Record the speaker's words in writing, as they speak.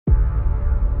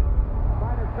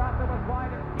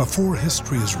Before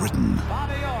history is written,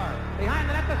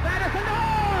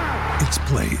 it's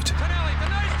played.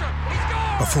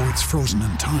 Before it's frozen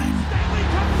in time,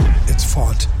 it's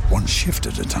fought one shift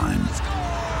at a time.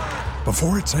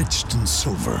 Before it's etched in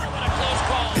silver,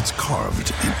 it's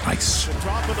carved in ice.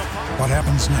 What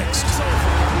happens next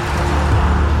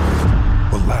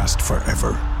will last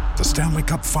forever. The Stanley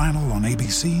Cup Final on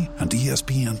ABC and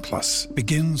ESPN Plus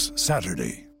begins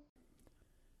Saturday.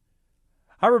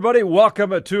 Hi, everybody.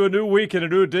 Welcome to a new week and a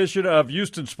new edition of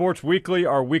Houston Sports Weekly,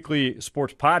 our weekly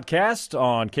sports podcast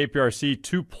on KPRC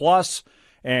 2 Plus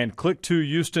and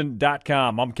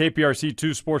click2houston.com. I'm KPRC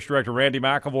 2 Sports Director Randy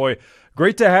McElvoy.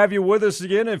 Great to have you with us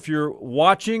again. If you're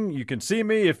watching, you can see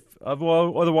me. If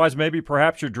otherwise, maybe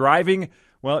perhaps you're driving,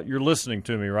 well, you're listening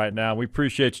to me right now. We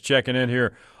appreciate you checking in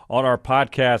here on our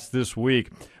podcast this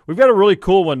week. We've got a really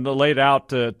cool one laid out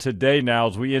today now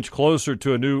as we inch closer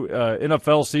to a new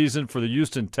NFL season for the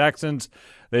Houston Texans.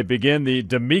 They begin the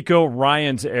DeMeco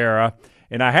Ryans era.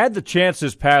 And I had the chance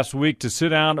this past week to sit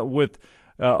down with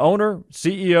owner,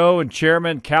 CEO, and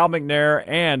chairman Cal McNair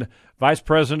and Vice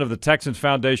President of the Texans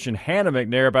Foundation, Hannah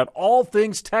McNair, about all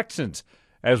things Texans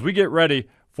as we get ready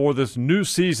for this new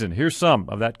season. Here's some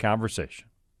of that conversation.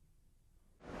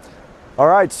 All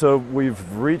right, so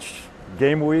we've reached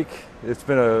game week. It's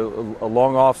been a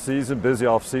long off season, busy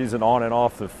off season, on and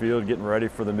off the field, getting ready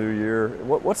for the new year.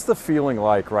 What's the feeling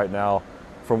like right now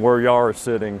from where y'all are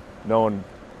sitting, knowing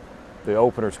the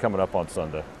opener's coming up on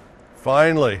Sunday?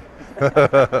 Finally.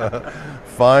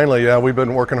 Finally, yeah, we've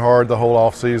been working hard the whole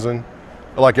off season,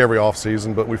 like every off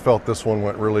season, but we felt this one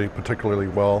went really particularly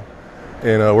well.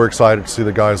 And we're excited to see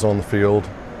the guys on the field,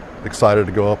 excited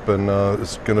to go up, and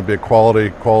it's going to be a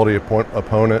quality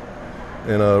opponent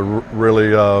in a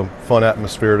really fun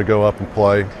atmosphere to go up and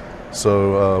play.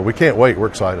 So we can't wait. We're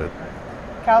excited.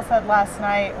 Cal said last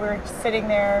night, we were sitting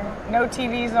there, no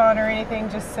TVs on or anything,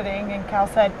 just sitting, and Cal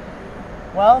said,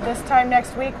 well, this time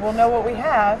next week we'll know what we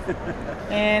have.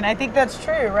 And I think that's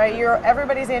true, right?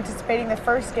 Everybody's anticipating the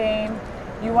first game.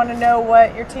 You want to know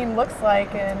what your team looks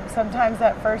like, and sometimes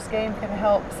that first game can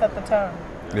help set the tone.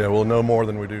 Yeah, we'll know more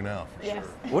than we do now. Yes.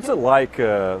 Sure. What's it like?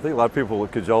 I think a lot of people,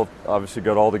 because y'all obviously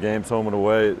go to all the games home and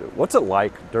away. What's it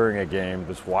like during a game,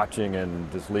 just watching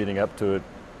and just leading up to it?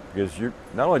 Because you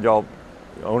not only y'all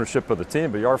ownership of the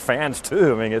team, but you are fans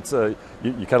too. I mean, it's you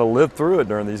kind of live through it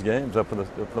during these games up in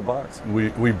the box.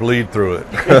 We bleed through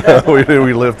it.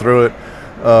 we live through it.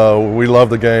 We love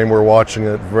the game. We're watching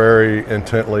it very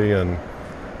intently, and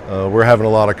we're having a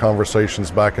lot of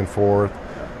conversations back and forth.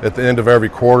 At the end of every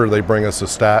quarter, they bring us the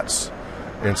stats,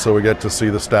 and so we get to see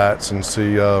the stats and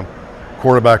see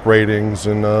quarterback ratings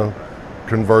and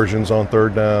conversions on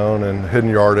third down and hidden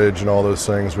yardage and all those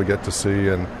things we get to see,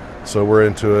 and so we're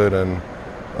into it, and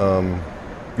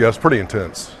yeah, it's pretty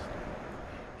intense.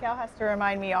 Cal has to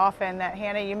remind me often that,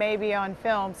 Hannah, you may be on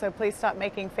film, so please stop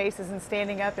making faces and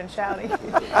standing up and shouting. You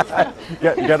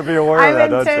got to be aware of that,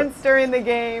 don't you? I'm intense during the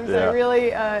games. Yeah. I really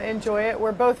enjoy it.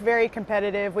 We're both very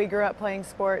competitive. We grew up playing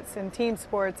sports and team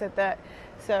sports at that.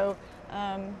 So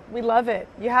we love it.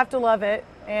 You have to love it,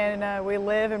 and we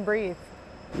live and breathe.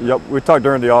 Yep, we talked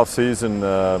during the off season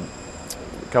a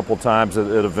couple of times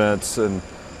at events, and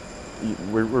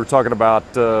we were talking about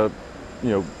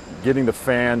getting the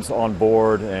fans on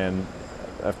board, and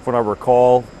when I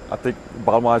recall, I think the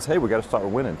bottom line is, hey, we got to start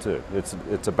winning too.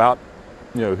 It's about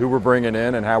who we're bringing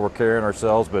in and how we're carrying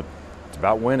ourselves, but it's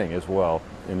about winning as well.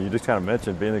 And you just kind of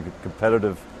mentioned being the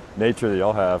competitive nature that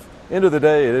y'all have. End of the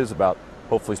day, it is about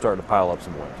hopefully starting to pile up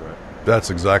some wins, right? That's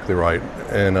exactly right.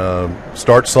 And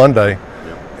starts Sunday,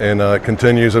 and it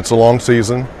continues. It's a long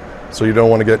season, so you don't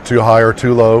want to get too high or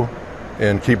too low,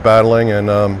 and keep battling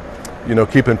and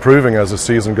keep improving as the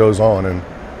season goes on. And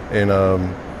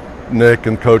Nick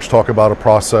and Coach talk about a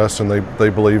process, and they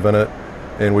believe in it,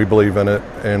 and we believe in it.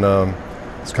 And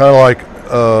it's kind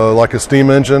of like a steam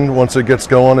engine. Once it gets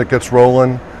going, it gets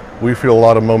rolling. We feel a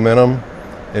lot of momentum,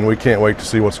 and we can't wait to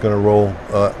see what's going to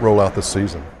roll out this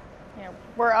season.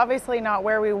 We're obviously not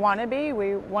where we want to be.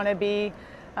 We want to be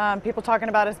people talking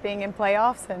about us being in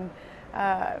playoffs, and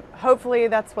hopefully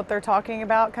that's what they're talking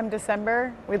about come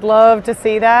December. We'd love to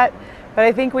see that. But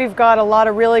I think we've got a lot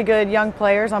of really good young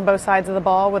players on both sides of the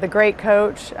ball with a great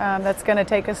coach that's going to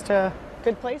take us to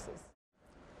good places.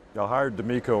 Y'all hired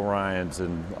DeMeco Ryans,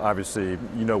 and obviously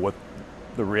you know what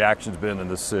the reaction's been in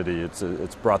the city.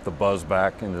 It's brought the buzz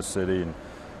back in the city.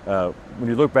 And when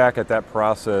you look back at that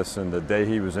process and the day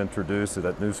he was introduced at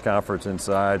that news conference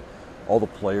inside, all the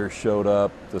players showed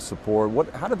up, the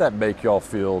support. How did that make y'all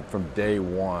feel from day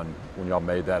one when y'all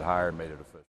made that hire and made it official?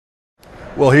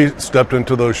 Well, he stepped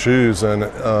into those shoes, and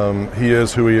he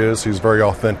is who he is. He's very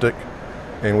authentic,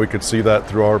 and we could see that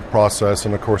through our process.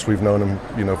 And of course, we've known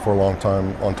him, for a long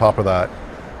time on top of that.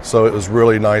 So it was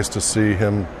really nice to see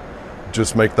him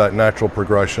just make that natural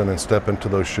progression and step into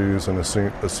those shoes and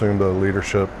assume the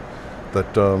leadership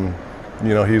that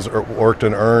he's worked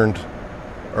and earned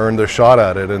the shot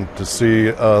at it. And to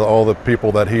see all the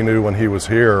people that he knew when he was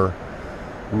here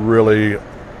really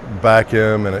back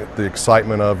him and the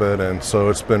excitement of it, and so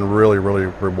it's been really, really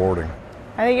rewarding.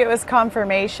 I think it was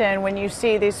confirmation when you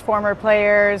see these former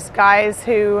players, guys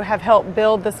who have helped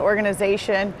build this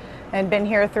organization and been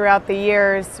here throughout the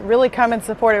years, really come and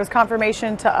support. It was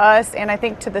confirmation to us, and I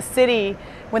think to the city,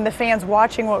 when the fans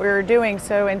watching what we were doing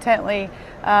so intently,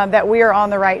 that we are on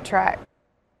the right track.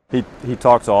 He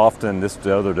talks often,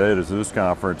 the other day at his Zeus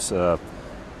conference,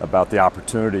 about the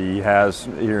opportunity he has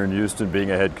here in Houston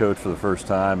being a head coach for the first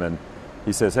time. And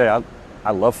he says, hey,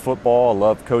 I love football, I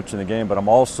love coaching the game, but I'm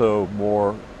also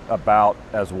more about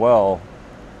as well,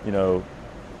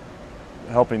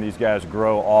 helping these guys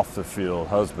grow off the field,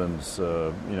 husbands,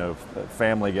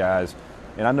 family guys.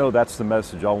 And I know that's the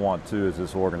message I want too, is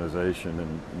this organization.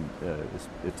 And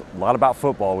it's a lot about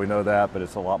football, we know that, but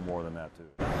it's a lot more than that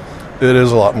too. It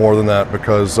is a lot more than that,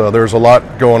 because there's a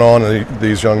lot going on in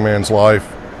these young men's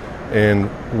life, and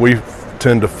we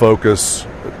tend to focus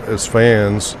as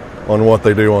fans on what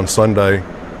they do on Sunday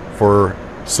for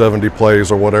 70 plays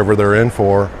or whatever they're in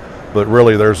for, but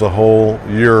really there's a whole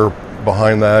year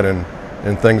behind that,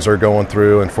 and things are going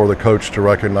through, and for the coach to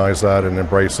recognize that and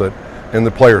embrace it, and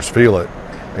the players feel it.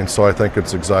 And so I think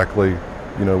it's exactly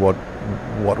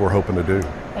what we're hoping to do.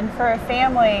 And for a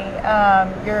family,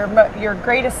 your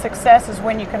greatest success is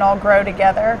when you can all grow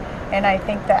together. And I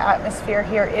think the atmosphere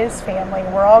here is family.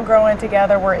 We're all growing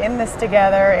together. We're in this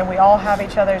together, and we all have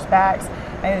each other's backs.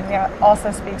 And that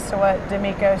also speaks to what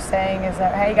D'Amico's saying, is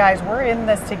that, hey guys, we're in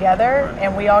this together,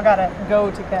 and we all got to go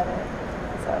together.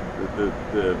 So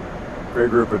the great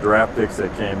group of draft picks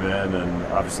that came in, and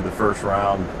obviously the first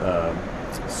round,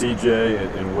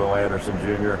 CJ and Will Anderson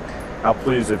Jr., how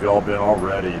pleased have you all been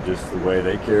already, just the way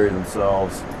they carry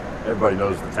themselves? Everybody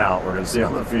knows the talent we're going to see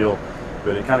on the field,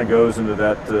 but it kind of goes into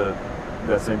that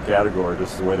same category,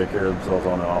 just the way they carry themselves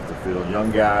on and off the field. Young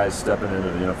guys stepping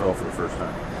into the NFL for the first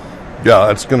time. Yeah,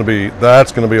 that's going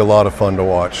to be a lot of fun to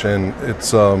watch, and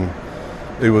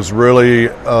it was really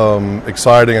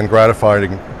exciting and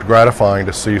gratifying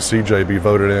to see CJ be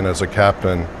voted in as a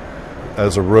captain,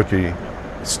 as a rookie.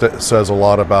 Says a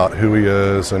lot about who he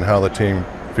is and how the team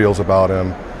feels about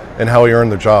him and how he earned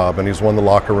the job, and he's won the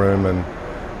locker room,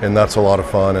 and that's a lot of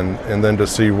fun. And then to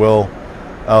see Will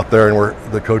out there, and where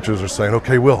the coaches are saying,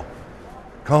 okay, Will,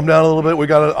 calm down a little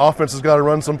bit, offense has got to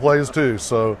run some plays too.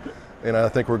 So, and I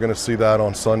think we're going to see that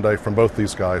on Sunday from both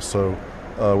these guys, so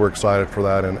we're excited for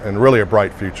that, and really a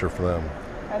bright future for them.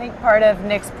 I think part of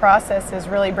Nick's process is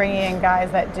really bringing in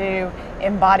guys that do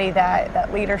embody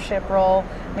that leadership role.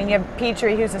 I mean, you have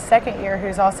Petrie, who's a second year,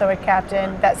 who's also a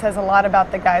captain. That says a lot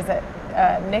about the guys that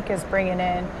Nick is bringing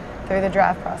in through the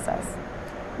draft process.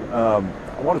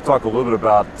 I want to talk a little bit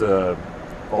about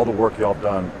all the work y'all have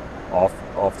done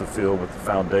off the field with the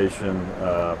foundation.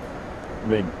 I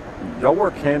mean, y'all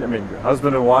work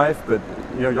husband and wife, but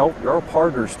y'all are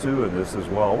partners too in this as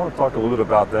well. I want to talk a little bit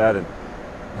about that and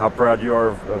how proud you are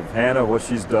of Hannah, what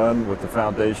she's done with the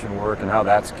foundation work, and how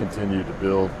that's continued to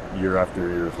build year after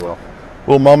year as well.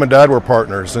 Well, Mom and Dad were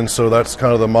partners, and so that's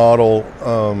kind of the model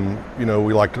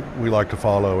we like to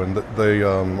follow, and they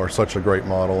are such a great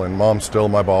model. And Mom's still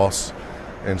my boss,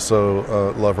 and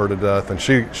so love her to death. And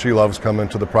she loves coming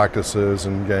to the practices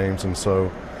and games, and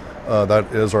so that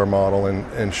is our model.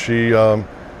 And she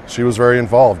was very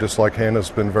involved, just like Hannah's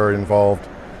been very involved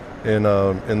in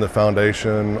the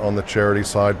foundation on the charity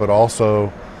side, but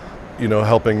also,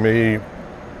 helping me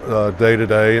day to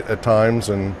day at times,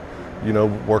 and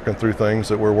working through things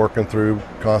that we're working through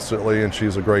constantly. And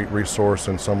she's a great resource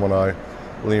and someone I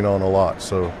lean on a lot.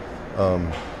 So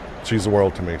she's the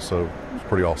world to me. So it's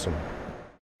pretty awesome.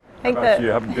 I think you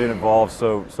haven't been involved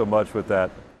so much with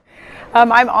that.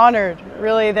 I'm honored,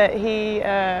 really, that he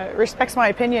respects my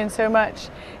opinion so much.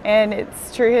 And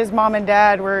it's true, his mom and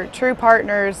dad were true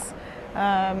partners.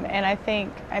 And I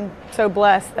think I'm so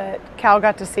blessed that Cal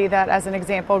got to see that as an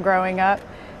example growing up,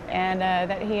 and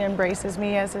that he embraces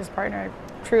me as his partner.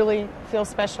 I truly feel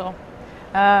special.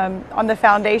 On the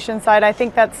foundation side, I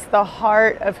think that's the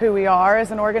heart of who we are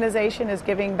as an organization, is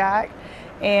giving back.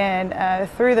 And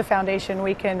through the foundation,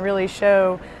 we can really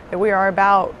show that we are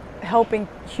about helping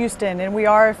Houston, and we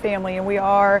are a family, and we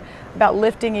are about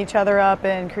lifting each other up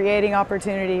and creating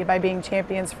opportunity by being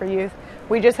champions for youth.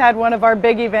 We just had one of our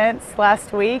big events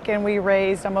last week, and we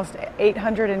raised almost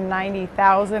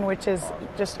 $890,000, which is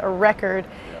just a record,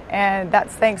 and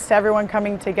that's thanks to everyone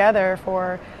coming together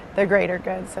for the greater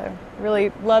good. So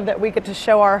really love that we get to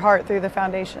show our heart through the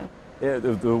foundation. Yeah,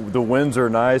 the wins are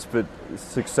nice, but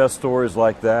success stories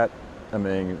like that, I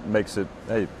mean, makes it,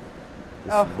 hey,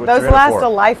 those last a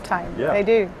lifetime. Yeah. They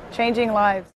do, changing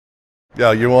lives.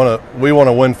 Yeah, we want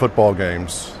to win football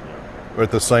games, but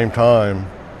at the same time,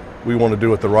 we want to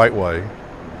do it the right way,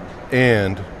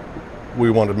 and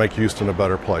we want to make Houston a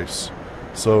better place.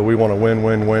 So we want a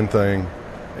win-win-win thing,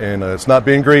 and it's not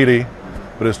being greedy,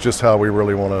 but it's just how we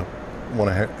really want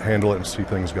to handle it and see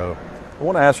things go. I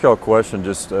want to ask y'all a question.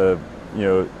 Just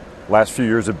last few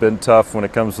years have been tough when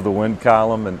it comes to the win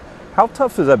column, and how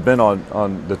tough has that been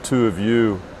on the two of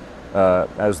you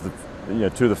as the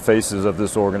two of the faces of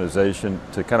this organization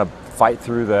to kind of fight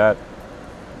through that?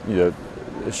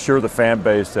 Assure the fan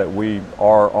base that we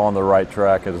are on the right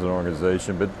track as an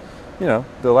organization. But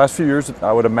the last few years,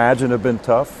 I would imagine, have been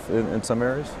tough in some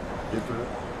areas.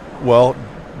 Well,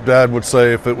 Dad would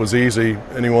say if it was easy,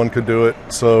 anyone could do it.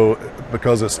 So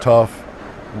because it's tough,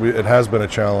 it has been a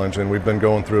challenge, and we've been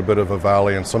going through a bit of a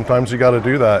valley, and sometimes you got to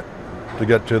do that to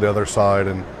get to the other side.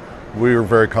 And we were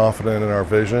very confident in our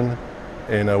vision,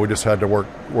 and we just had to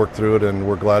work through it, and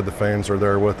we're glad the fans are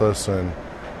there with us. And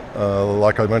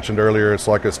like I mentioned earlier, it's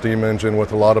like a steam engine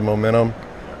with a lot of momentum,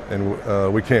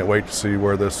 and we can't wait to see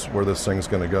where this thing's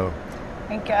going to go.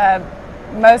 I think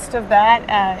most of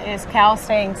that is Cal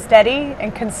staying steady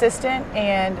and consistent,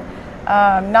 and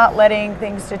not letting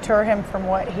things deter him from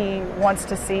what he wants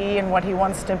to see and what he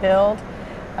wants to build.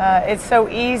 It's so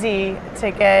easy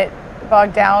to get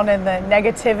bogged down in the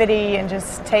negativity and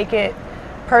just take it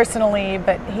personally,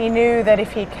 but he knew that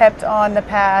if he kept on the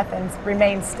path and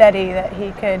remained steady, that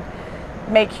he could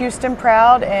make Houston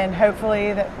proud, and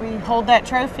hopefully that we hold that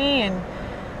trophy and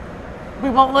we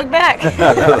won't look back.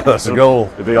 That's the goal.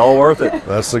 It'll be all worth it.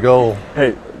 That's the goal.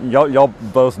 Hey, y'all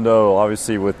both know,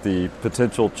 obviously, with the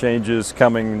potential changes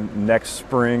coming next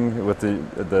spring with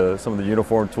some of the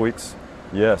uniform tweaks.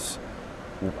 Yes,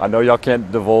 I know y'all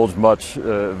can't divulge much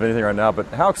of anything right now, but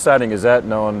how exciting is that,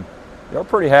 knowing y'all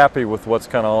pretty happy with what's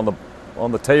kind of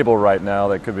on the table right now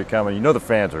that could be coming? The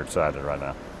fans are excited right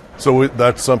now. So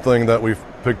that's something that we've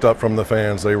picked up from the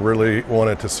fans. They really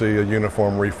wanted to see a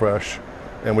uniform refresh.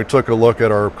 And we took a look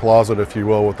at our closet, if you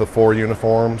will, with the 4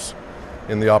 uniforms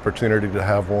and the opportunity to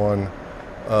have one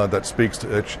that speaks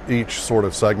to each sort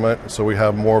of segment. So we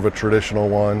have more of a traditional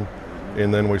one,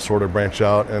 and then we sort of branch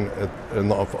out. And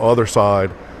the other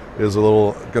side is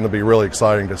going to be really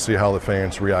exciting to see how the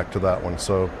fans react to that one.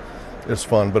 So it's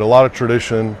fun, but a lot of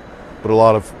tradition, but a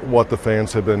lot of what the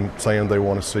fans have been saying they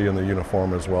want to see in the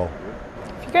uniform as well.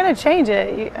 If you're going to change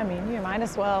it, you might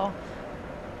as well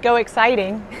go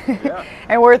exciting. Yeah.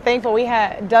 And we're thankful. We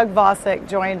had Doug Vosick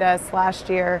joined us last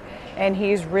year, and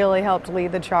he's really helped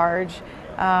lead the charge,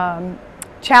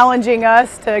 challenging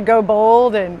us to go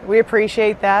bold, and we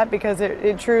appreciate that because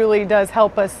it truly does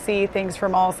help us see things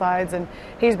from all sides, and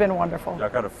he's been wonderful. Y'all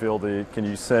kind of feel can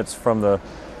you sense from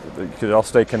could y'all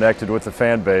stay connected with the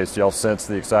fan base? Y'all sense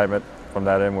the excitement from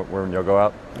that end when y'all go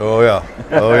out? Oh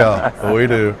yeah, we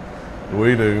do.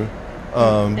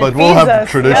 But we'll have us,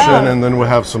 tradition, yeah. and then we'll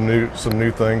have some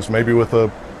new things, maybe with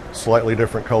a slightly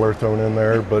different color thrown in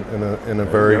there, but in a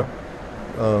very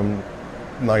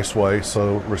nice way,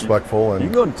 so respectful. And you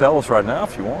can go and tell us right now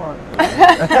if you want.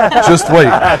 just wait.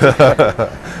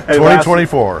 Hey,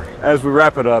 2024. As we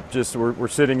wrap it up, we're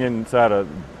sitting inside a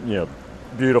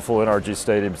beautiful NRG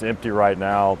Stadium. It's empty right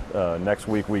now. Next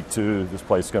week 2, this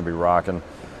place is going to be rocking.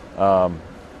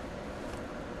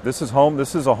 This is home.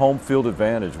 This is a home field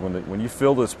advantage. When you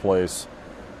fill this place,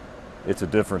 it's a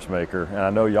difference maker. And I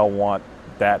know y'all want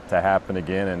that to happen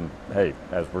again. And hey,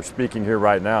 as we're speaking here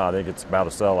right now, I think it's about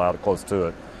a sellout, close to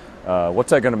it.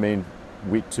 What's that going to mean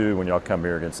week 2 when y'all come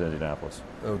here against Indianapolis?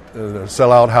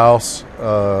 Sellout house,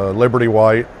 Liberty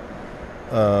white,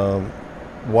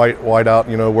 white out.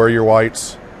 Wear your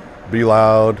whites, be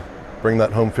loud, bring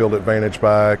that home field advantage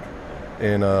back.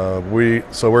 And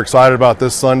we're excited about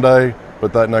this Sunday.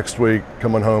 But that next week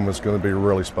coming home is going to be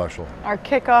really special. Our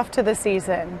kickoff to the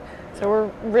season. So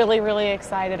we're really, really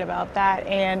excited about that.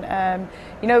 And,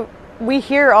 we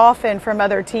hear often from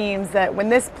other teams that when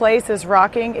this place is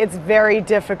rocking, it's very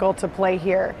difficult to play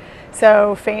here.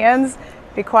 So fans,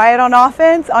 Be quiet on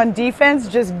offense. On defense,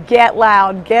 just get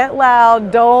loud. Get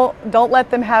loud. Don't let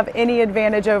them have any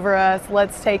advantage over us.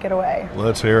 Let's take it away.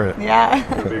 Let's hear it.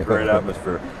 Yeah. It'll be a great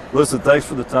atmosphere. Listen, thanks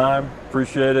for the time.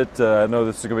 Appreciate it. I know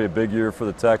this is going to be a big year for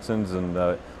the Texans, and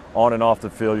on and off the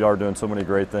field, you are doing so many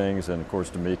great things, and, of course,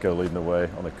 D'Amico leading the way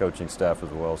on the coaching staff as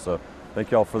well. So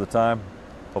thank you all for the time.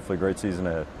 Hopefully a great season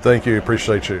ahead. Thank you.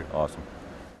 Appreciate you. Awesome.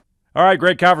 All right,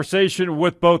 great conversation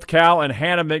with both Cal and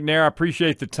Hannah McNair. I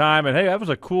appreciate the time. And, hey, that was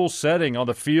a cool setting on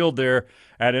the field there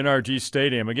at NRG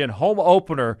Stadium. Again, home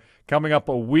opener coming up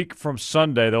a week from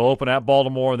Sunday. They'll open at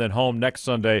Baltimore and then home next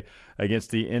Sunday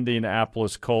against the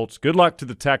Indianapolis Colts. Good luck to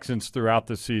the Texans throughout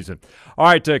the season. All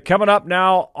right, coming up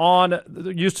now on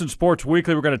the Houston Sports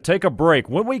Weekly, we're going to take a break.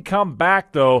 When we come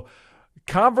back, though,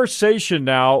 conversation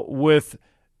now with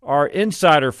our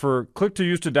insider for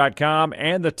click2houston.com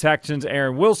and the Texans,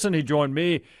 Aaron Wilson. He joined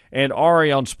me and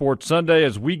Ari on Sports Sunday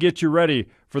as we get you ready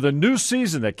for the new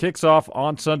season that kicks off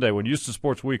on Sunday when Houston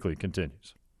Sports Weekly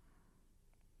continues.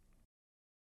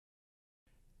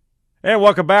 And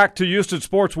welcome back to Houston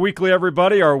Sports Weekly,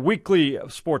 everybody, our weekly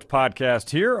sports podcast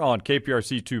here on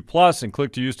KPRC2 Plus and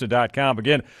click2houston.com.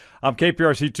 Again, I'm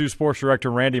KPRC2 Sports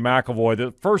Director Randy McElvoy.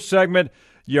 The first segment,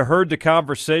 you heard the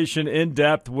conversation in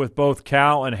depth with both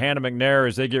Cal and Hannah McNair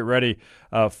as they get ready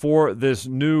for this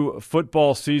new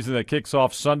football season that kicks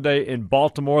off Sunday in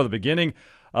Baltimore, the beginning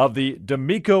of the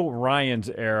D'Amico Ryans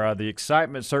era. The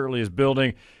excitement certainly is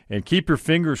building, and keep your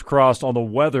fingers crossed on the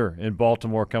weather in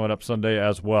Baltimore coming up Sunday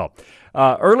as well.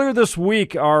 Earlier this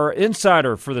week, our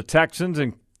insider for the Texans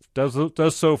and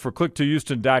does so for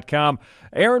click2houston.com.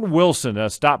 Aaron Wilson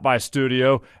stopped by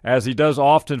studio, as he does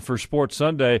often for Sports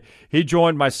Sunday. He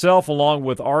joined myself along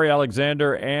with Ari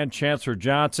Alexander and Chancellor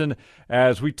Johnson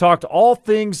as we talked all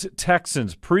things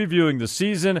Texans, previewing the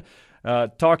season,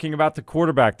 talking about the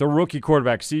quarterback, the rookie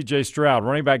quarterback, C.J. Stroud,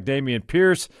 running back Dameon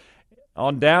Pierce.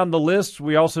 On down the list,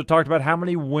 we also talked about how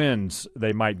many wins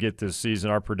they might get this season,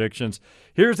 our predictions.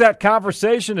 Here's that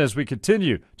conversation as we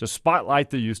continue to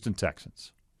spotlight the Houston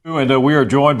Texans. And we are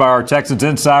joined by our Texans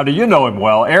insider. You know him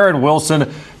well, Aaron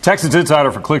Wilson, Texans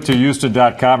insider for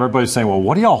click2houston.com. Everybody's saying, well,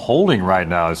 what are y'all holding right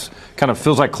now? It kind of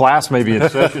feels like class maybe in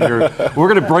session here. We're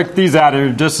going to break these out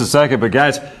in just a second. But,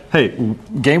 guys, hey,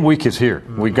 game week is here.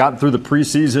 We've gotten through the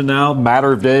preseason now,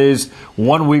 matter of days.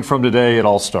 1 week from today, it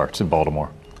all starts in Baltimore.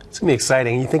 It's going to be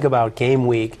exciting. You think about game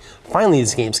week. Finally,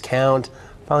 these games count.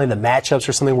 Finally, the matchups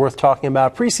are something worth talking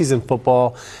about. Preseason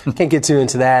football, can't get too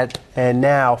into that. And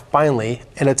now, finally,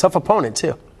 and a tough opponent,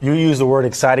 too. You use the word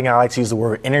exciting. I like to use the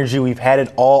word energy. We've had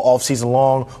it all offseason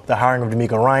long, the hiring of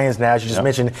D'Amico Ryans. Now, as you just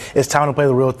mentioned, it's time to play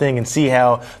the real thing and see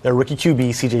how their rookie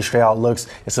QB, C.J. Stroud, looks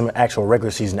in some actual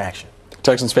regular season action.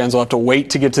 Texans fans will have to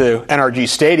wait to get to NRG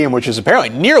Stadium, which is apparently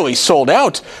nearly sold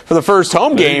out for the first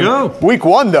home game. Week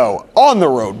 1, though, on the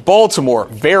road, Baltimore.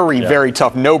 Very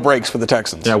tough. No breaks for the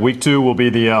Texans. Yeah, week 2 will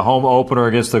be the home opener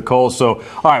against the Colts. So,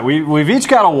 all right, we've each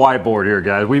got a whiteboard here,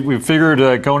 guys. We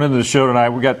figured going into the show tonight,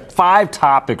 we got 5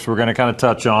 topics we're going to kind of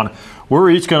touch on. We're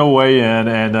each going to weigh in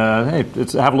and hey,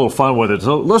 let's have a little fun with it.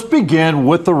 So let's begin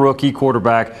with the rookie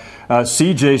quarterback,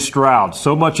 C.J. Stroud.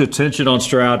 So much attention on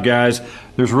Stroud, guys.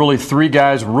 There's really 3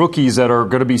 guys, rookies, that are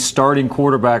going to be starting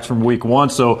quarterbacks from week 1.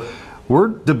 So we're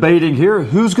debating here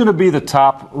who's going to be the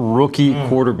top rookie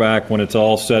quarterback when it's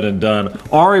all said and done.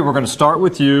 Ari, we're going to start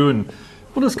with you, and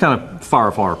we'll just kind of fire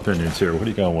off our opinions here. What are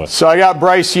you going with? So I got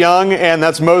Bryce Young, and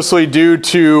that's mostly due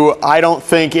to I don't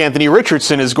think Anthony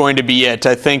Richardson is going to be it.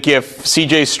 I think if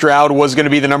C.J. Stroud was going to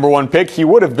be the number 1 pick, he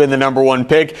would have been the number 1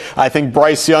 pick. I think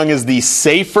Bryce Young is the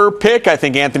safer pick. I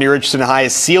think Anthony Richardson,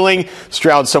 highest ceiling.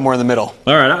 Stroud somewhere in the middle.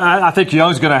 All right. I think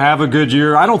Young's going to have a good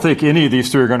year. I don't think any of these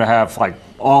 3 are going to have, like,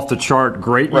 off-the-chart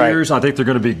great years. I think they're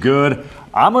going to be good.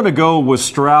 I'm going to go with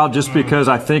Stroud just because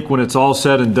I think when it's all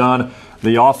said and done,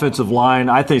 the offensive line,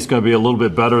 I think, is going to be a little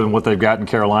bit better than what they've got in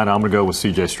Carolina. I'm going to go with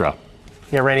C.J. Stroud.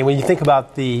 Yeah, Randy, when you think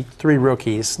about the 3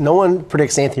 rookies, no one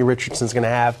predicts Anthony Richardson's going to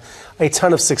have a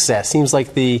ton of success. Seems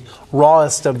like the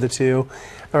rawest of the 2,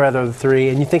 or rather the 3.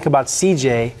 And you think about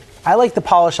C.J., I like the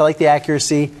polish, I like the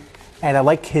accuracy, and I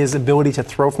like his ability to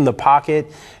throw from the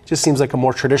pocket. Just seems like a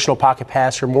more traditional pocket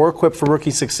passer, more equipped for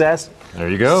rookie success. There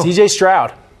you go. C.J.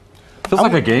 Stroud. Feels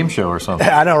like a game show or something.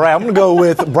 I know, right? I'm going to go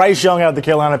with Bryce Young out of the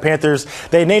Carolina Panthers.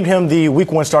 They named him the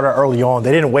Week 1 starter early on.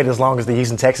 They didn't wait as long as the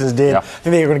Houston Texans did. I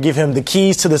think they're going to give him the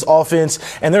keys to this offense,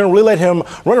 and they're going to really let him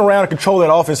run around and control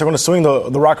that offense. They're going to swing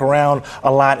the rock around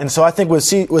a lot. And so I think with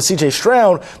C.J.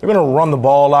 Stroud, they're going to run the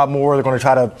ball a lot more. They're going to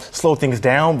try to slow things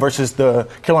down versus the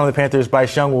Carolina Panthers.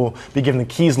 Bryce Young will be given the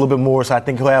keys a little bit more, so I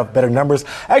think he'll have better numbers.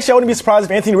 Actually, I wouldn't be surprised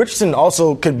if Anthony Richardson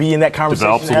also could be in that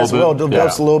conversation as well.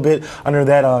 Develops a little bit under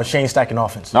that Shane Steichen sacking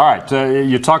offense. All right,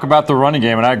 you talk about the running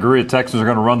game, and I agree. The Texans are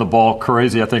going to run the ball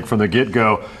crazy, I think, from the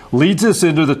get-go. Leads us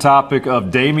into the topic of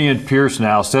Dameon Pierce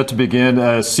now, set to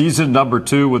begin season number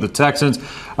 2 with the Texans.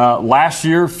 Last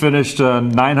year, finished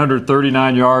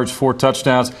 939 yards, 4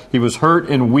 touchdowns. He was hurt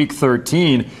in Week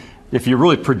 13. If you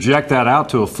really project that out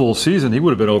to a full season, he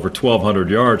would have been over 1,200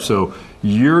 yards. So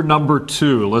year number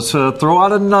 2, let's throw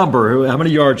out a number. How many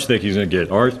yards do you think he's going to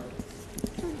get? Art?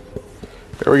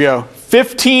 There we go.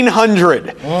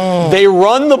 1,500. They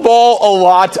run the ball a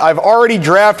lot. I've already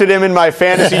drafted him in my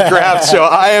fantasy draft, so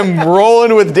I am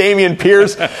rolling with Dameon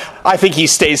Pierce. I think he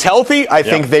stays healthy. I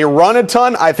think they run a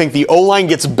ton. I think the O-line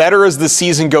gets better as the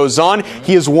season goes on.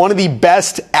 He is one of the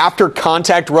best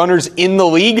after-contact runners in the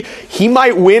league. He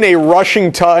might win a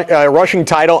rushing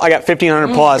title. I got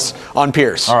 1,500 plus on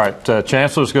Pierce. All right,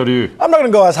 Chancellor, let's go to you. I'm not going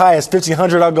to go as high as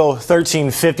 1,500. I'll go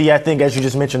 1,350. I think, as you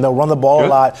just mentioned, they'll run the ball a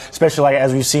lot, especially like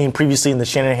as we've seen previously in the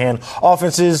Shanahan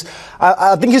offenses.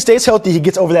 I think he stays healthy. He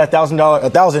gets over that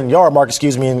 1,000-yard mark,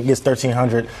 and gets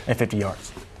 1,350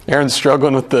 yards. Aaron's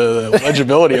struggling with the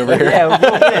legibility over here.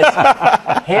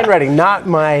 Handwriting, not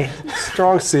my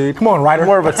strong suit. Come on, Ryder.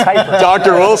 More of a typer.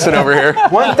 Dr. Wilson over here.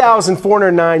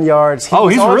 1,409 yards. He's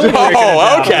really breaking it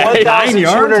down. Okay.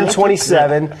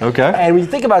 1,227. Okay. And when you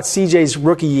think about CJ's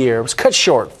rookie year, it was cut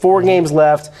short. 4 games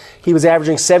left. He was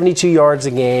averaging 72 yards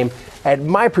a game. At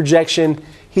my projection,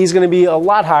 he's going to be a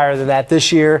lot higher than that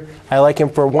this year. I like him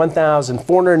for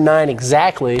 1,409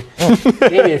 exactly.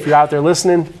 Maybe if you're out there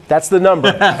listening, that's the number.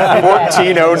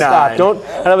 1,409. Stop. Don't.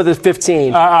 I know about the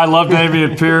 15. I love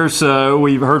Dameon Pierce.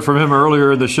 We heard from him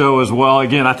earlier in the show as well.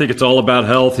 Again, I think it's all about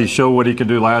health. He showed what he can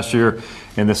do last year.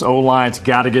 And this O-line's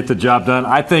got to get the job done.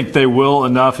 I think they will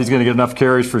enough. He's going to get enough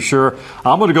carries for sure.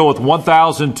 I'm going to go with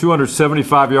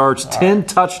 1,275 yards, 10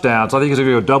 touchdowns. I think he's going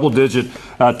to go double-digit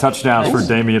touchdowns for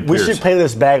Dameon Pierce. We should play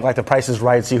this bag like the Price is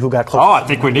Right, see who got close. Oh, I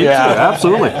think we need to.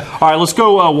 Absolutely. All right, let's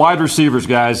go wide receivers,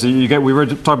 guys. We were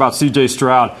talking about C.J.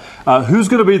 Stroud. Who's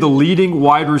going to be the leading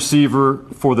wide receiver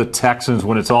for the Texans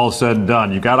when it's all said and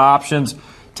done? You've got options.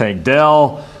 Tank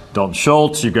Dell, Dalton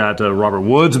Schultz, you got Robert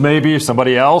Woods maybe,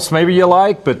 somebody else maybe you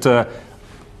like, but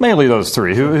mainly those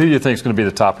 3. Who do you think is going to be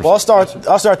the top receiver? Well,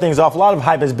 I'll start things off. A lot of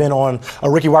hype has been on a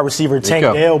rookie wide receiver, Tank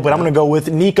Dell, but I'm going to go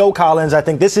with Nico Collins. I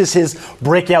think this is his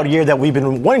breakout year that we've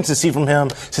been wanting to see from him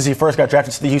since he first got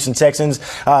drafted to the Houston Texans.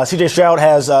 C.J. Stroud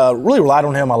has really relied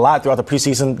on him a lot throughout the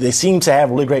preseason. They seem to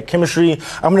have really great chemistry.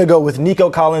 I'm going to go with Nico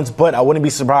Collins, but I wouldn't be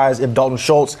surprised if Dalton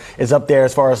Schultz is up there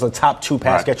as far as the top 2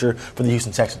 pass catcher for the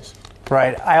Houston Texans.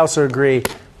 Right. I also agree.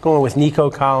 Going with Nico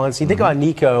Collins. You think about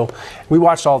Nico, we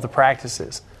watched all the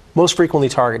practices. Most frequently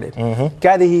targeted.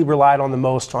 Guy that he relied on the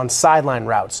most on sideline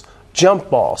routes, jump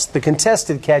balls, the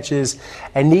contested catches.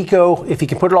 And Nico, if he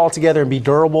can put it all together and be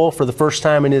durable for the first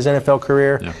time in his NFL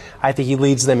career, I think he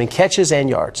leads them in catches and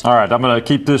yards. All right, I'm going to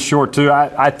keep this short, too.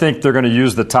 I think they're going to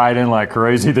use the tight end like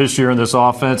crazy this year in this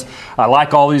offense. I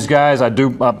like all these guys. I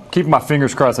do keep my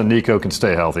fingers crossed that Nico can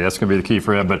stay healthy. That's going to be the key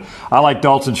for him. But I like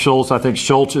Dalton Schultz. I think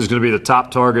Schultz is going to be the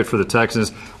top target for the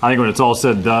Texans. I think when it's all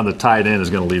said and done, the tight end is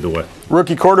going to lead the way.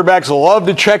 Rookie quarterbacks love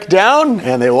to check down,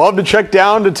 and they love to check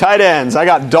down to tight ends. I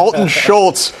got Dalton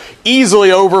Schultz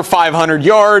easily over 500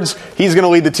 yards. He's going to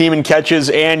lead the team in catches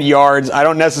and yards. I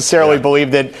don't necessarily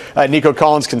believe that Nico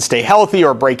Collins can stay healthy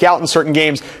or break out in certain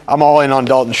games. I'm all in on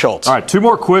Dalton Schultz. All right, 2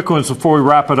 more quick ones before we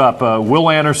wrap it up. Will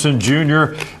Anderson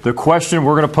Jr., the question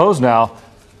we're going to pose now,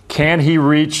 can he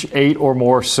reach 8 or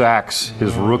more sacks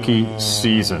his rookie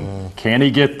season? Can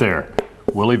he get there?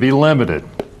 Will he be limited?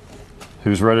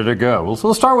 Who's ready to go? Well, so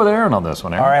let's start with Aaron on this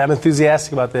one, Aaron. All right, I'm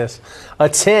enthusiastic about this. A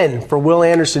 10 for Will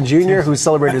Anderson Jr., who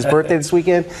celebrated his birthday this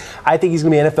weekend. I think he's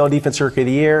going to be NFL Defensive Rookie of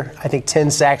the Year. I think 10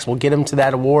 sacks will get him to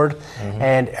that award.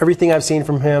 And everything I've seen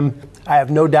from him, I have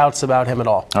no doubts about him at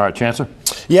all. All right, Chancellor?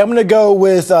 Yeah, I'm going to go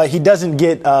with he doesn't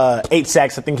get 8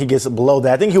 sacks. I think he gets below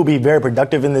that. I think he'll be very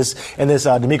productive in this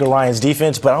DeMeco Ryans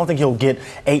defense, but I don't think he'll get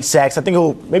 8 sacks. I think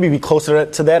he'll maybe be closer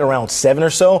to that, around 7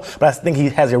 or so, but I think he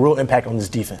has a real impact on this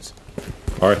defense.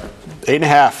 All right.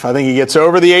 8.5. I think he gets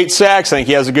over the 8 sacks. I think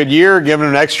he has a good year. Give him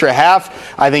an extra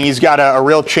half. I think he's got a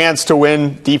real chance to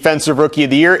win Defensive Rookie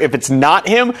of the Year. If it's not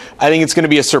him, I think it's going to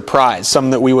be a surprise,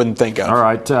 something that we wouldn't think of. All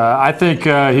right. I think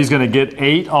he's going to get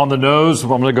 8 on the nose. I'm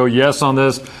going to go yes on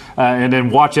this. And then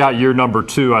watch out year number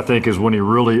 2, I think, is when he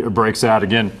really breaks out.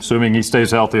 Again, assuming he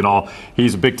stays healthy and all.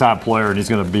 He's a big-time player, and he's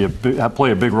going to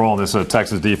play a big role in this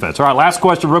Texas defense. All right, last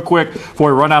question real quick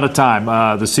before we run out of time.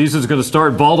 The season's going to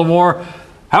start in Baltimore.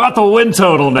 How about the win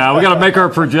total now? We got to make our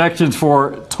projections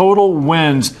for total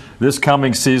wins this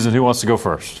coming season. Who wants to go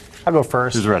first? I'll go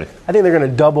first. Who's ready? I think they're going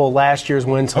to double last year's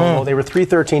win total. They were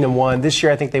 3-13-1. This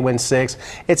year, I think they win 6.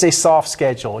 It's a soft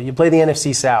schedule. You play the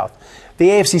NFC South. The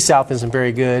AFC South isn't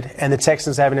very good, and the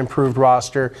Texans have an improved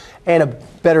roster and a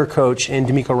better coach in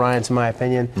DeMeco Ryans, in my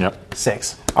opinion. Yep.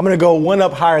 6. I'm going to go one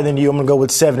up higher than you. I'm going to go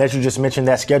with 7. As you just mentioned,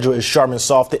 that schedule is sharp and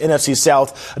soft. The NFC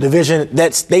South division,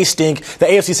 they stink. The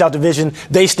AFC South division,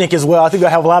 they stink as well. I think they'll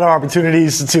have a lot of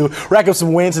opportunities to rack up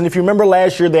some wins. And if you remember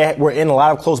last year, they were in a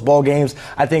lot of close ball games.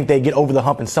 I think they get over the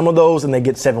hump in some of those, and they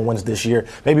get 7 wins this year.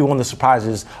 Maybe one of the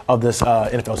surprises of this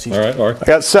NFL season. All right. I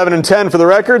got 7-10 for the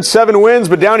record, 7 wins,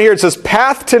 but down here it says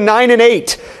path to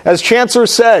 9-8. As Chancellor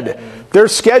said, their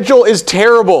schedule is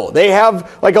terrible. They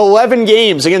have like 11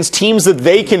 games against teams that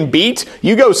they can beat.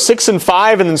 You go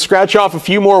 6-5 and then scratch off a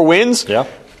few more wins. Yeah.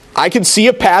 I could see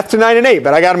a path to 9-8,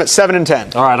 but I got them at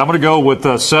 7-10. All right, I'm going to go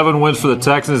with 7 wins for the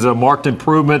Texans, a marked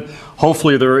improvement.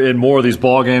 Hopefully they're in more of these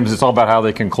ball games. It's all about how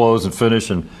they can close and finish,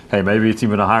 and hey, maybe it's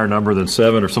even a higher number than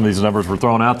 7 or some of these numbers we're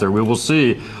throwing out there. We will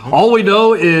see. All we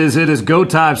know is it is go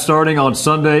time starting on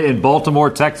Sunday in Baltimore.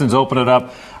 Texans open it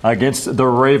up against the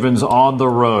Ravens on the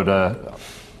road.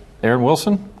 Aaron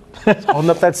Wilson? Holding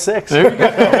up that 6.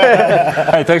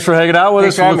 Hey, thanks for hanging out with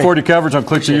us. We look forward to coverage on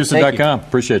click2houston.com.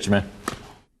 Appreciate you, man.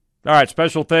 All right,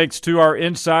 special thanks to our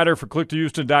insider for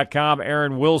click2houston.com,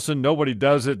 Aaron Wilson. Nobody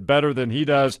does it better than he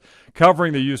does,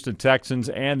 covering the Houston Texans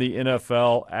and the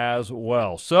NFL as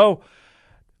well. So,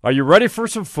 are you ready for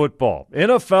some football?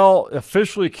 NFL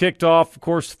officially kicked off, of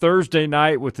course, Thursday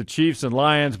night with the Chiefs and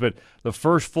Lions, but the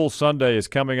first full Sunday is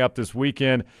coming up this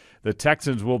weekend. The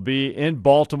Texans will be in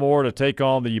Baltimore to take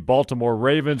on the Baltimore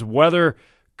Ravens. Weather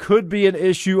could be an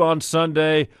issue on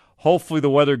Sunday. Hopefully the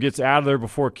weather gets out of there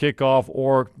before kickoff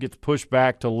or gets pushed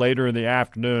back to later in the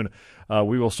afternoon.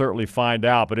 We will certainly find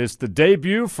out. But it's the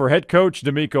debut for head coach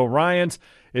DeMeco Ryans.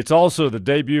 It's also the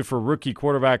debut for rookie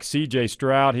quarterback C.J.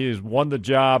 Stroud. He has won the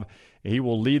job. He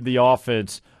will lead the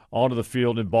offense onto the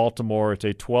field in Baltimore. It's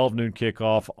a 12 noon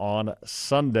kickoff on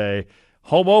Sunday.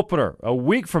 Home opener a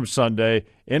week from Sunday,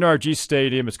 NRG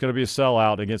Stadium. It's going to be a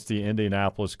sellout against the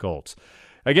Indianapolis Colts.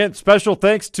 Again, special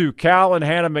thanks to Cal and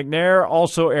Hannah McNair,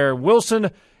 also Aaron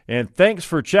Wilson, and thanks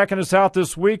for checking us out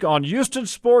this week on Houston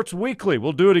Sports Weekly.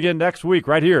 We'll do it again next week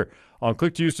right here on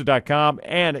click2houston.com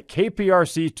and at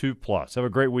KPRC2+. Have a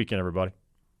great weekend, everybody.